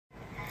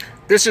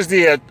This is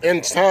the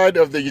inside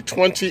of the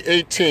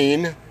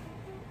 2018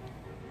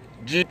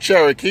 Jeep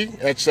Cherokee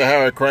at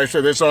Sahara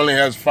Chrysler. This only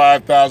has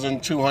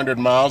 5,200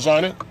 miles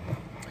on it.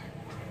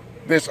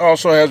 This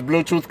also has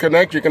Bluetooth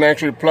Connect. You can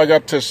actually plug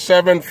up to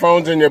 7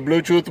 phones in your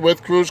Bluetooth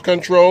with cruise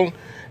control.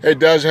 It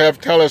does have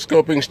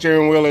telescoping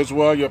steering wheel as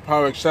well, your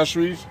power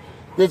accessories.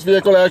 This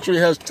vehicle actually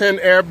has 10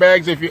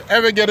 airbags. If you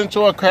ever get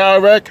into a car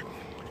wreck,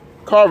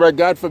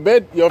 God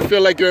forbid, you'll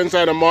feel like you're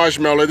inside a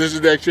marshmallow. This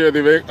is the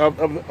exterior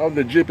of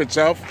the Jeep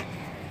itself.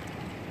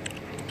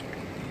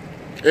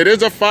 It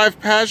is a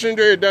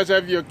 5-passenger. It does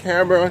have your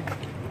camera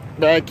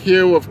back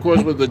here, of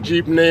course, with the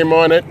Jeep name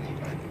on it.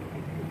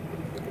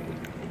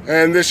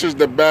 And this is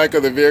the back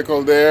of the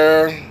vehicle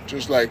there,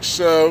 just like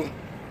so.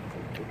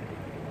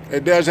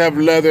 It does have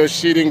leather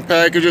seating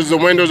packages. The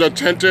windows are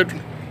tinted.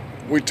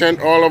 We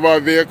tint all of our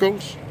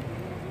vehicles.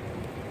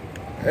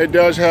 It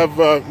does have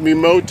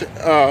remote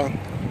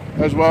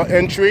as well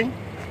entry.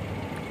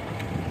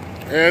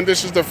 And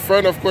this is the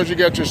front. Of course, you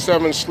get your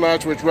 7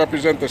 slots, which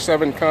represent the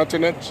 7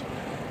 continents.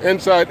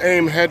 Inside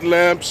aim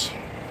headlamps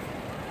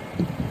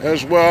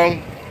as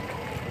well.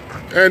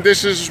 And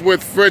this is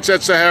with Fritz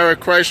at Sahara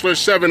Chrysler,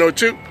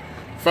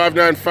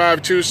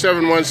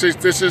 702-595-2716.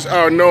 This is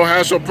our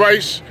no-hassle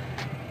price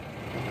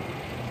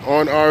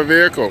on our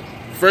vehicle.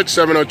 Fritz,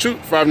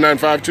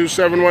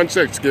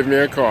 702-595-2716. Give me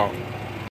a call.